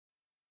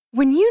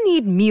When you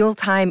need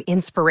mealtime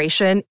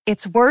inspiration,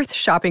 it's worth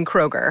shopping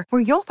Kroger,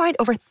 where you'll find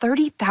over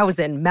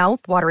 30,000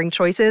 mouth-watering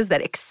choices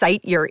that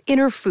excite your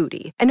inner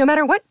foodie. And no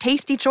matter what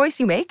tasty choice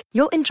you make,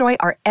 you'll enjoy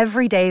our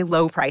everyday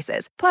low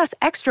prices, plus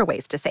extra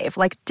ways to save,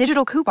 like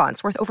digital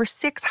coupons worth over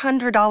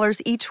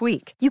 $600 each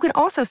week. You can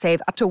also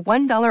save up to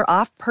 $1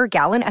 off per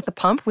gallon at the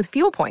pump with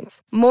fuel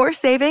points. More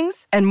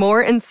savings and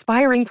more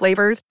inspiring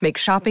flavors make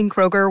shopping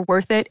Kroger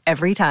worth it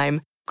every time.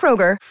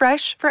 Kroger,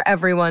 fresh for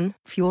everyone.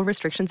 Fuel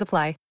restrictions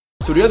apply.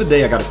 So the other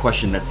day I got a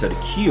question that said,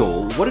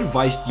 Akil, what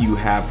advice do you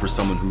have for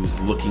someone who's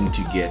looking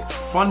to get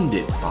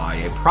funded by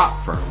a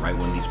prop firm, right?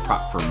 One of these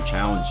prop firm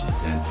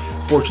challenges. And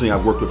fortunately,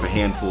 I've worked with a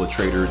handful of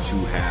traders who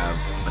have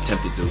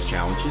attempted those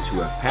challenges, who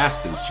have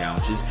passed those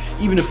challenges,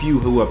 even a few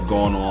who have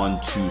gone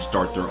on to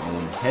start their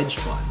own hedge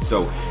fund.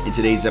 So in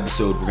today's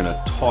episode, we're going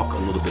to talk a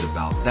little bit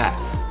about that.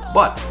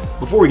 But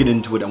before we get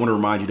into it, I want to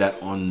remind you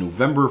that on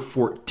November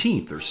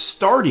 14th, or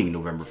starting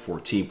November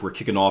 14th, we're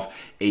kicking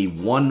off a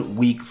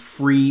 1-week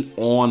free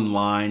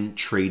online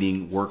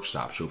trading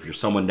workshop. So if you're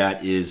someone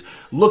that is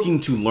looking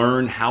to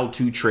learn how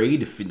to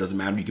trade, if it doesn't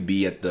matter, you could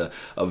be at a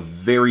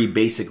very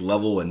basic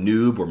level, a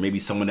noob, or maybe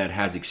someone that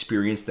has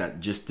experience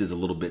that just is a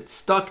little bit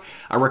stuck,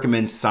 I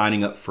recommend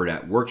signing up for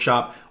that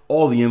workshop.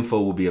 All the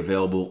info will be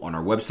available on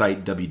our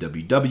website,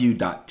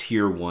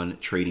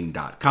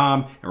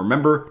 www.tier1trading.com. And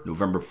remember,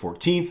 November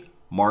 14th,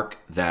 mark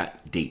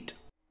that date.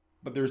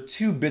 But there's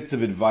two bits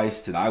of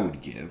advice that I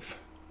would give.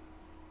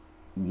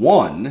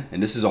 One,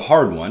 and this is a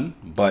hard one,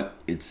 but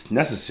it's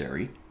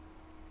necessary.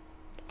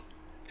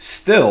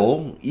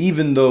 Still,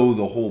 even though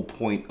the whole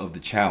point of the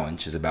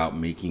challenge is about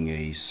making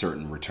a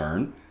certain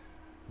return,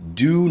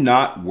 do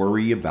not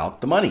worry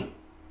about the money.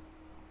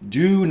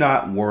 Do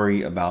not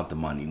worry about the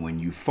money. When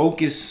you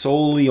focus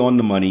solely on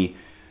the money,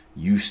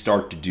 you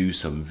start to do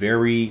some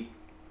very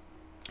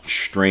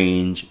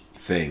strange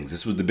things.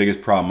 This was the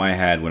biggest problem I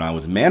had when I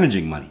was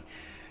managing money.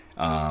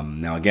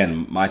 Now,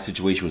 again, my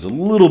situation was a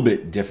little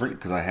bit different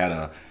because I had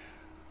a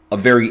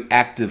very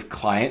active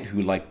client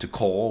who liked to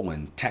call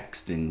and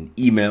text and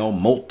email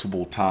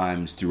multiple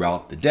times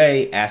throughout the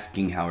day,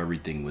 asking how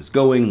everything was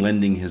going,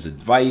 lending his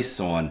advice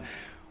on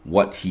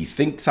what he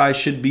thinks I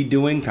should be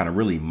doing, kind of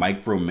really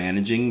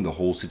micromanaging the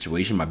whole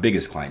situation. My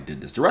biggest client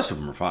did this. The rest of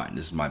them are fine.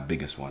 This is my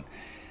biggest one.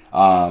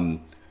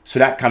 So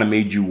that kind of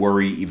made you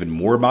worry even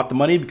more about the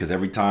money, because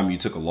every time you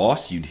took a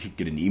loss, you'd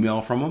get an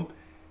email from him,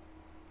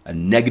 a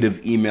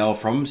negative email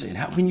from him saying,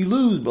 how can you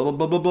lose? Blah, blah,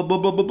 blah, blah, blah, blah,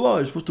 blah, blah, blah.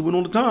 You're supposed to win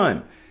all the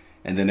time.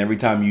 And then every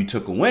time you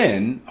took a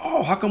win,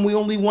 oh, how come we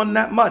only won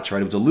that much,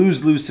 right? It was a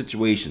lose-lose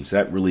situation. So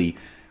that really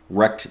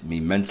wrecked me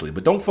mentally.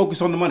 But don't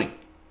focus on the money.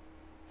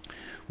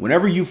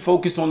 Whenever you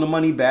focus on the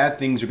money, bad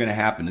things are going to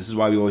happen. This is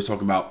why we always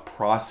talk about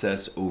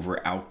process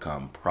over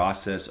outcome.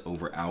 Process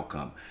over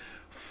outcome.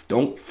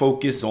 Don't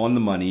focus on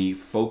the money.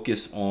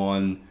 Focus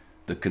on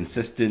the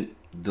consistent,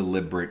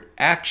 deliberate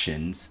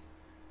actions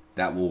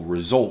that will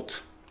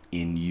result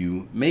in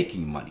you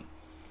making money.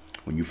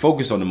 When you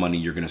focus on the money,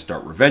 you're going to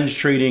start revenge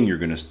trading. You're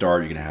going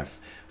to have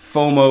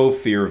FOMO,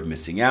 fear of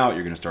missing out.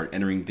 You're going to start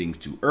entering things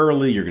too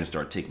early. You're going to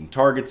start taking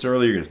targets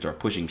early. You're going to start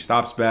pushing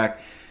stops back.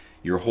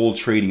 Your whole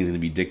trading is going to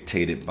be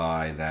dictated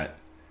by that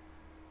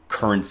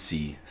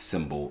currency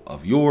symbol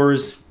of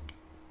yours,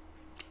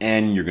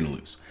 and you're going to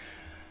lose.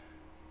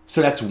 So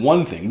that's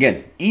one thing.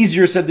 Again,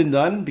 easier said than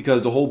done,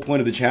 because the whole point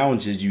of the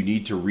challenge is you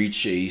need to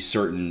reach a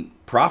certain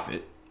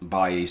profit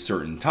by a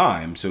certain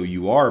time. So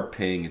you are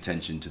paying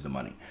attention to the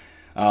money.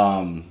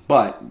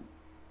 But,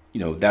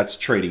 that's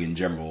trading in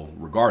general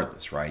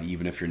regardless, right?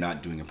 Even if you're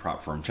not doing a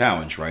prop firm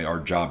challenge, right?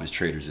 Our job as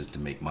traders is to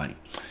make money.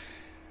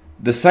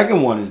 The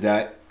second one is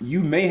that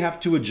you may have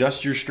to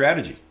adjust your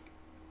strategy,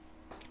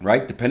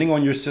 right? Depending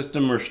on your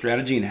system or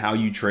strategy and how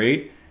you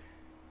trade,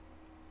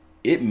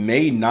 it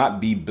may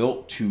not be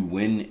built to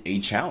win a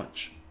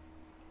challenge.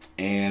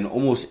 And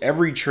almost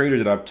every trader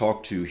that I've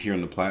talked to here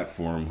on the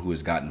platform who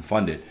has gotten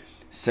funded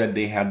said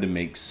they had to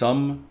make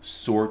some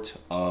sort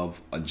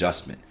of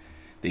adjustment.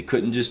 They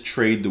couldn't just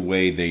trade the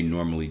way they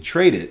normally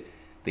trade it.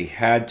 They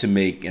had to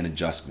make an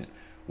adjustment,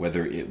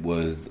 whether it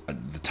was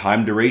the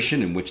time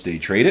duration in which they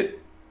trade it,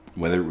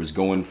 whether it was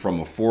going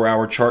from a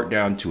 4-hour chart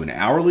down to an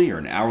hourly, or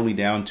an hourly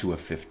down to a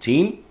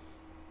 15,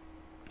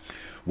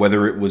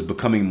 whether it was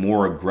becoming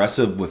more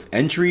aggressive with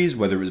entries,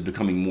 whether it was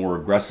becoming more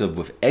aggressive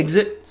with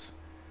exits.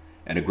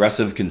 And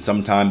aggressive can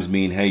sometimes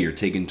mean, hey, you're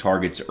taking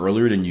targets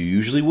earlier than you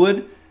usually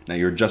would. Now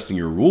you're adjusting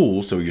your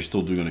rules, so you're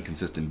still doing it on a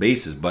consistent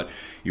basis, but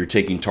you're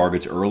taking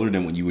targets earlier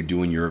than what you would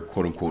do in your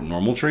quote unquote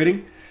normal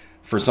trading.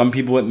 For some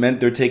people, it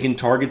meant they're taking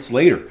targets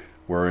later,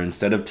 where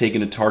instead of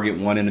taking a target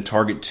 1 and a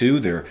target 2,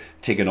 they're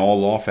taking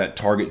all off at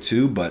target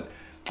 2, but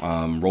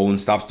rolling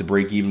stops to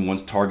break even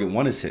once target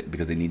 1 is hit,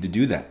 because they need to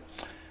do that.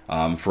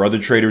 For other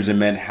traders, it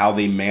meant how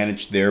they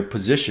manage their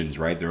positions,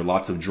 right? There are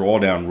lots of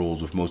drawdown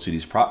rules with most of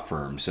these prop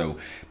firms. So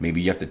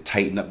maybe you have to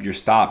tighten up your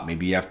stop.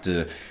 Maybe you have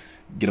to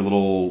get a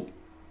little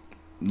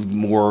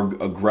more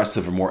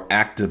aggressive or more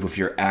active with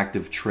your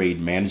active trade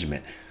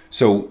management.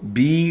 So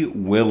be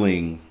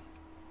willing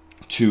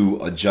to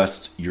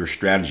adjust your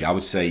strategy. I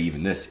would say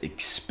even this,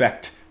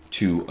 expect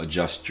to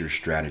adjust your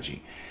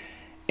strategy.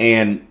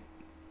 And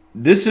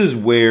this is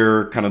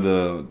where kind of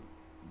the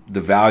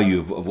value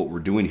of what we're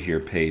doing here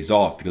pays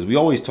off, because we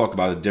always talk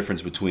about the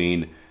difference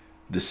between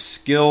the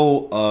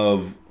skill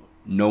of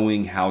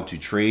knowing how to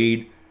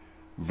trade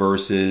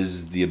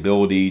versus the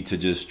ability to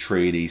just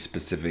trade a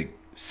specific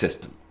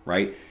system,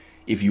 right?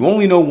 If you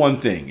only know one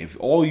thing, if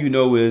all you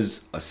know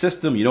is a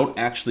system, you don't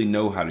actually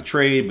know how to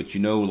trade, but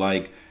you know,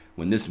 like,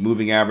 when this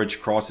moving average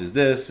crosses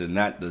this and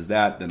that does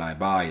that, then I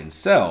buy and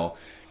sell,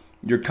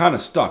 you're kind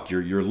of stuck.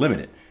 You're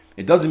limited.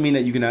 It doesn't mean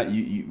that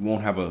you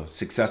won't have a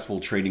successful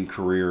trading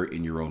career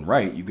in your own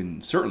right. You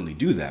can certainly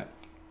do that.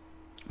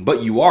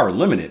 But you are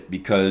limited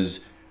because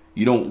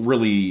you don't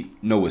really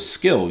know a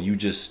skill. You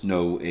just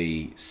know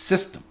a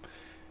system.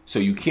 So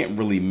you can't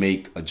really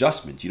make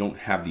adjustments. You don't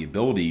have the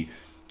ability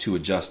to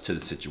adjust to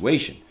the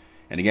situation.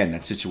 And again,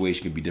 that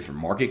situation could be different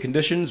market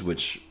conditions,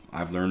 which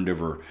I've learned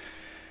over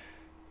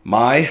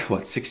my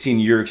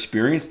 16-year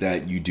experience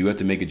that you do have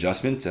to make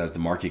adjustments as the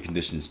market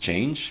conditions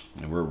change.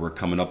 And we're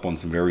coming up on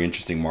some very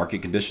interesting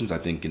market conditions, I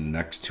think, in the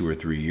next 2 or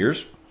 3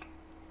 years.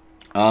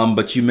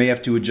 But you may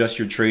have to adjust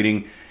your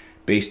trading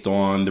based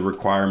on the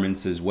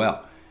requirements as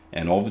well.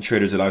 And all the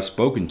traders that I've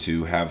spoken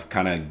to have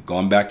kind of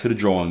gone back to the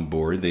drawing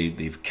board.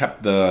 They've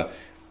kept the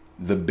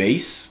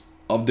base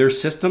of their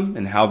system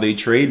and how they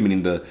trade,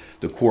 meaning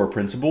the core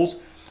principles,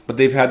 but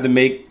they've had to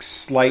make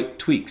slight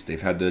tweaks.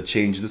 They've had to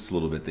change this a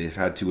little bit. They've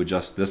had to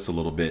adjust this a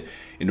little bit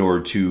in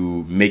order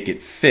to make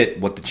it fit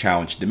what the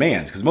challenge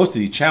demands. Because most of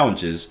these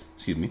challenges,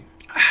 I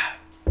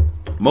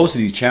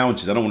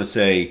don't want to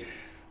say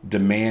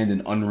demand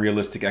an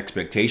unrealistic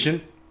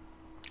expectation,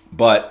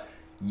 but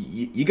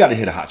you got to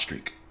hit a hot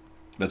streak.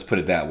 Let's put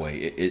it that way.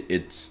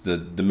 It's the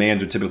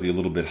demands are typically a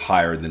little bit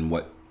higher than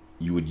what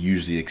you would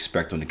usually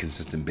expect on a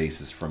consistent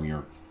basis from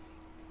your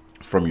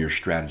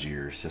strategy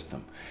or your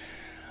system.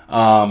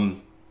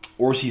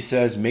 Orsi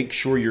says, make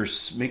sure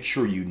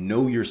you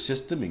know your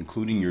system,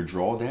 including your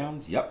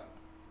drawdowns. Yep,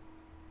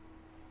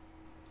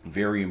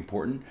 very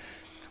important.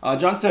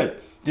 John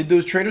said, did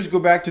those traders go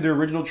back to their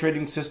original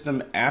trading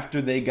system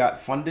after they got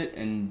funded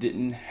and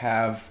didn't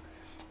have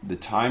the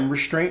time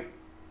restraint?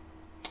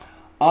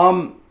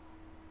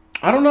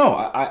 I don't know.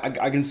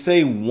 I can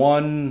say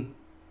one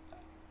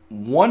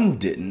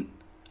didn't,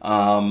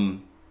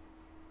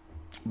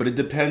 but it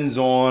depends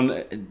on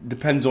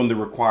the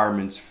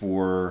requirements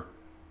for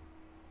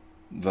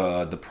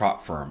the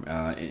prop firm.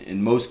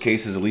 In most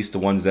cases, at least the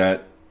ones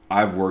that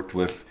I've worked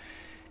with,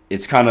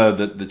 it's kind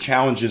of the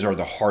challenges are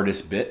the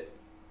hardest bit.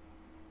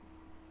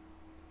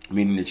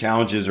 Meaning the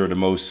challenges are the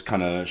most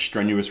kind of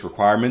strenuous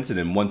requirements, and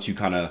then once you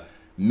kind of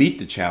meet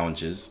the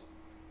challenges,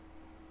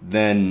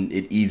 then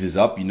it eases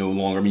up. You no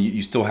longer,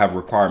 you still have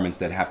requirements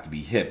that have to be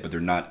hit, but they're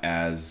not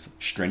as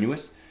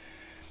strenuous.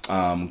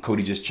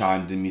 Cody just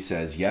chimed in. He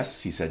says,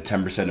 yes. He said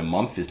 10% a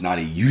month is not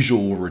a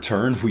usual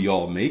return we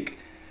all make.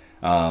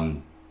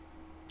 So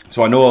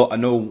I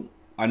know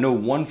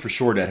one for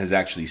sure that has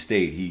actually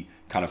stayed. He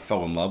kind of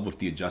fell in love with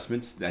the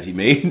adjustments that he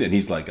made, and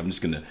he's like, I'm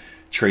just going to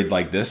trade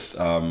like this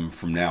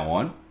from now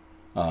on.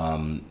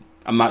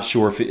 I'm not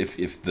sure if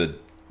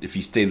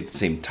he stayed with the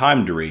same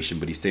time duration,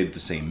 but he stayed with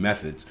the same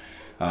methods.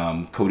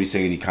 Cody's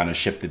saying he kind of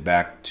shifted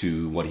back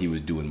to what he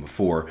was doing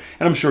before.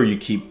 And I'm sure you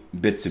keep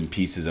bits and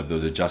pieces of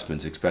those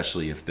adjustments,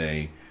 especially if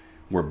they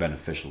were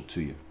beneficial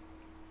to you.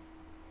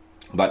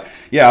 But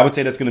yeah, I would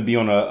say that's going to be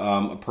on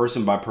a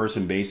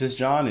person-by-person basis,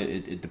 John.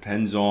 It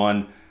depends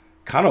on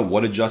kind of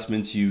what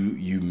adjustments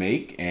you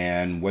make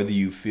and whether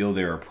you feel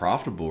they're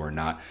profitable or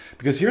not.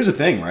 Because here's the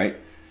thing, right?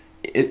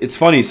 It's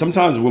funny.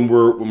 Sometimes when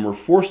we're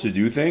forced to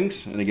do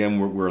things, and again,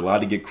 we're allowed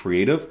to get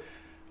creative,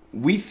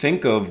 we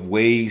think of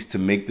ways to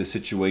make the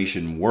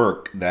situation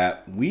work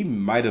that we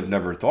might have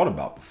never thought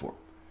about before.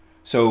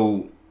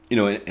 So,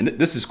 and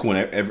this is cool in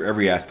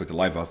every aspect of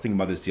life. I was thinking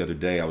about this the other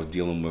day. I was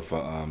dealing with,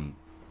 I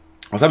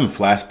was having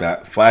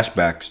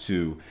flashbacks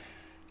to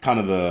kind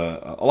of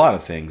a lot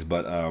of things,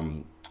 but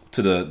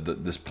to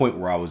this point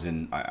where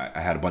I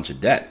had a bunch of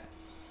debt.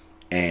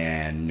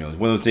 And, it's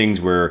one of those things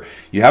where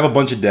you have a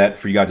bunch of debt.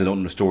 For you guys that don't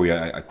know the story,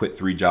 I quit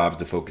 3 jobs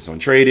to focus on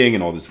trading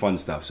and all this fun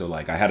stuff. So,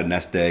 I had a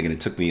nest egg, and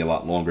it took me a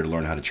lot longer to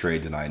learn how to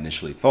trade than I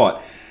initially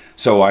thought.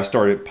 So I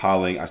started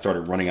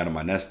running out of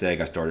my nest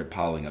egg. I started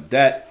piling up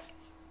debt.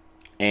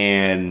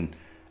 And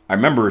I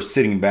remember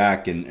sitting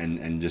back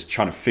and just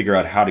trying to figure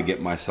out how to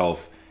get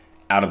myself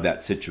out of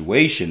that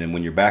situation. And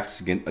when your back's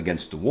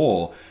against the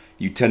wall,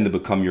 you tend to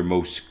become your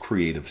most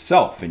creative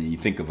self, and you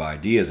think of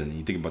ideas, and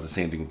you think about the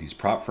same thing with these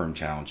prop firm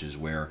challenges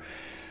where,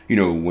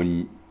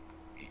 when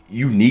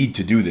you need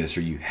to do this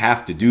or you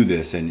have to do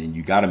this and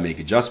you got to make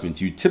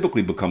adjustments, you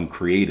typically become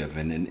creative.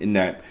 And in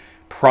that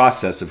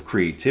process of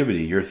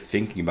creativity, you're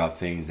thinking about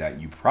things that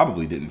you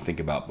probably didn't think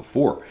about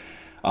before.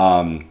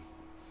 And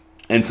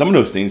some of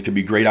those things could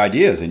be great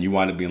ideas, and you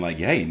wind up being like,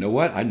 hey, you know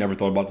what? I never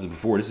thought about this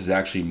before. This is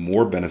actually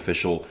more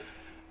beneficial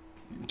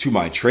to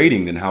my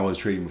trading than how I was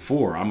trading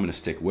before. I'm going to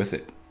stick with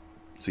it.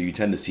 So you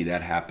tend to see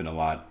that happen a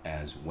lot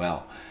as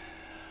well.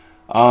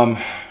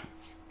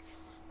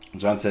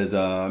 John says,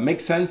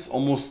 makes sense,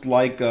 almost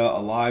like a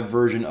live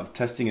version of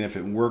testing, and if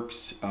it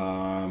works,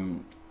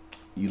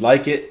 you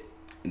like it,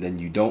 and then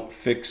you don't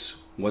fix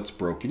what's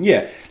broken.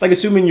 Yeah, like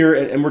assuming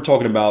and we're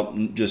talking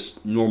about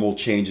just normal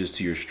changes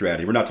to your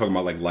strategy. We're not talking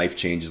about like life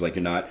changes, like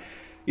you're not,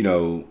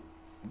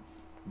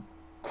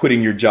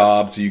 quitting your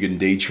job so you can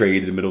day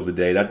trade in the middle of the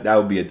day. That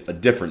would be a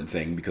different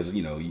thing, because,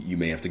 you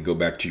may have to go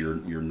back to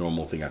your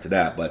normal thing after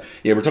that. But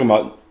yeah, we're talking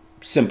about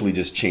simply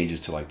just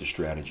changes to like the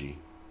strategy.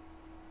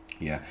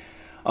 Yeah.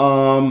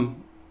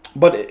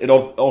 But it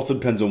also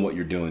depends on what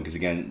you're doing, because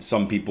again,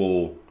 some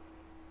people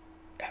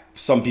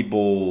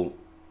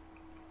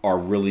are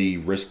really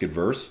risk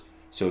adverse.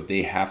 So if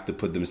they have to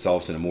put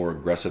themselves in a more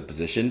aggressive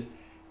position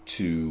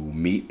to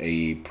meet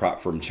a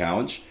prop firm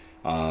challenge,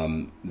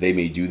 they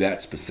may do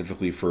that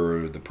specifically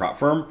for the prop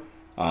firm.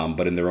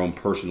 But in their own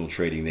personal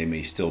trading, they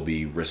may still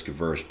be risk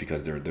averse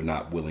because they're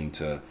not willing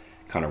to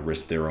kind of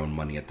risk their own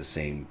money at the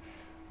same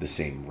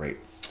rate.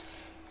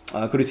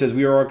 Cody says,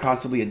 we are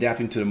constantly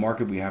adapting to the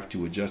market. We have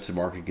to adjust to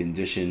market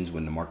conditions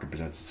when the market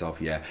presents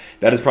itself. Yeah,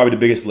 that is probably the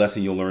biggest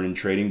lesson you'll learn in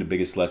trading, the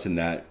biggest lesson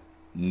that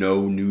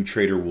no new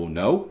trader will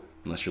know,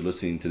 unless you're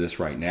listening to this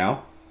right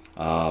now.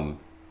 I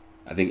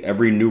think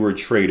every newer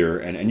trader,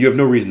 and you have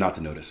no reason not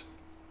to know this,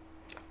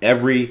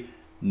 every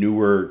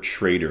newer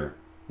trader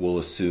will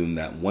assume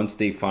that once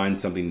they find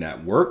something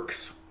that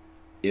works,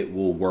 it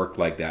will work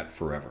like that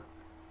forever.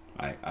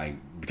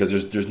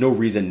 Because there's no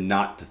reason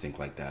not to think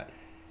like that.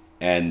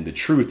 And the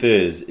truth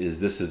is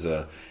it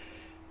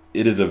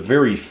is a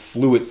very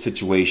fluid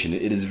situation.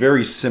 It is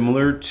very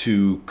similar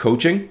to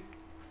coaching,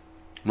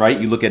 right?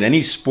 You look at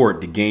any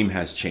sport, the game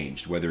has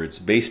changed, whether it's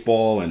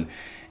baseball and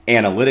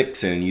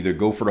analytics and either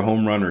go for the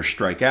home run or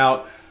strike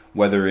out,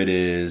 whether it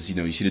is,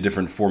 you see the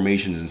different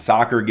formations in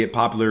soccer get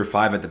popular,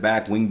 5 at the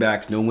back, wing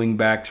backs, no wing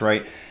backs,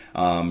 right?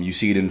 You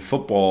see it in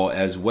football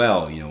as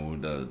well.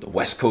 The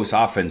West Coast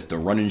offense, the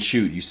run and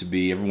shoot, used to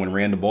be everyone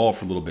ran the ball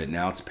for a little bit.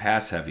 Now it's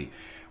pass heavy.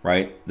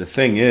 Right? The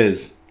thing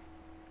is,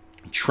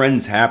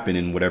 trends happen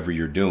in whatever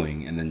you're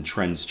doing, and then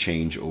trends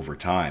change over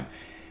time.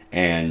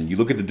 And you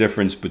look at the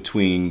difference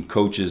between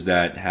coaches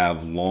that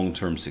have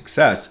long-term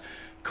success.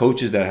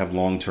 Coaches that have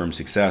long-term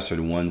success are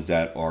the ones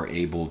that are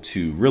able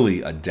to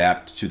really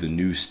adapt to the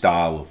new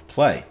style of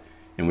play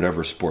in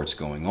whatever sport's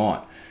going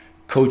on.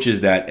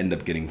 Coaches that end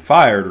up getting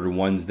fired are the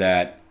ones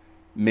that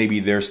maybe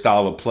their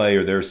style of play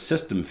or their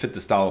system fit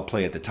the style of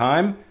play at the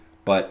time,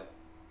 but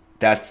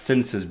that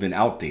since has been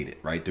outdated,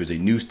 right? There's a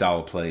new style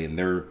of play and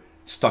they're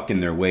stuck in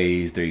their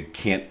ways. They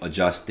can't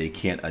adjust, they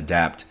can't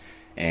adapt,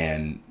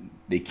 and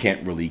they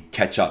can't really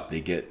catch up.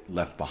 They get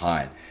left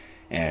behind.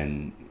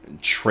 And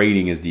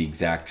trading is the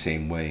exact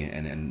same way.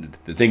 And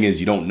the thing is,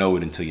 you don't know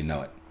it until you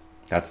know it.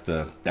 That's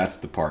the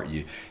part.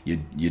 You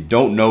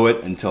don't know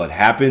it until it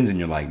happens, and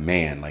you're like,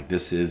 man, like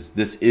this is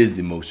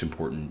the most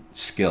important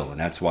skill. And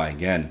that's why,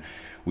 again,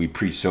 we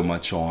preach so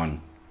much on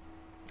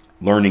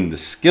learning the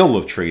skill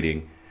of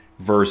trading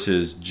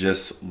versus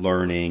just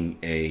learning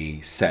a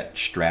set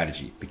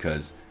strategy,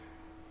 because,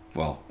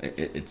 well,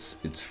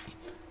 it's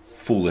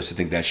foolish to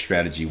think that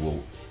strategy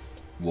will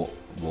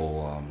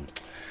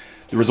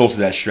the results of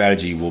that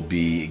strategy will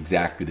be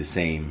exactly the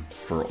same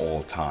for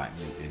all time.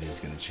 It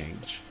is going to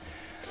change.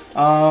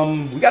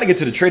 We got to get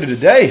to the trade of the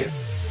day.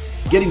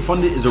 Getting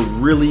funded is a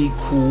really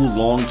cool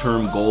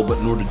long-term goal, but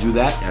in order to do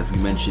that, as we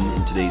mentioned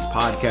in today's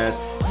podcast,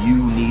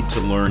 you need to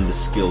learn the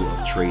skill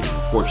of trading.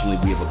 Fortunately,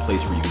 we have a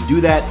place where you can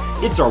do that.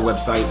 It's our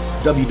website,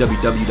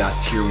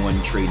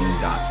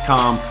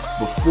 www.tier1trading.com.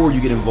 Before you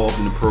get involved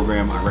in the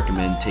program, I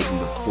recommend taking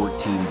the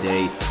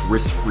 14-day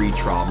risk-free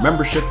trial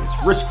membership.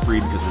 It's risk-free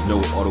because there's no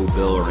auto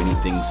bill or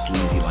anything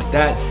sleazy like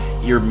that.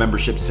 Your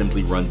membership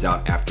simply runs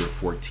out after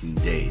 14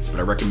 days. But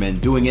I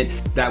recommend doing it.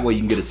 That way you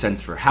can get a sense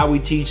for how we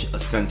teach, a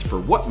sense for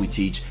what we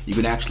teach. You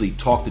can actually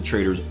talk to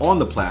traders on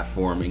the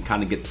platform and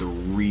kind of get the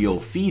real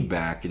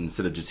feedback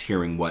instead of just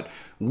hearing what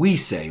we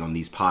say on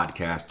these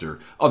podcasts or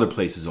other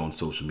places on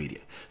social media.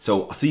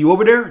 So I'll see you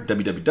over there,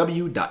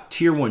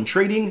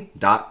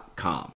 www.tier1trading.com.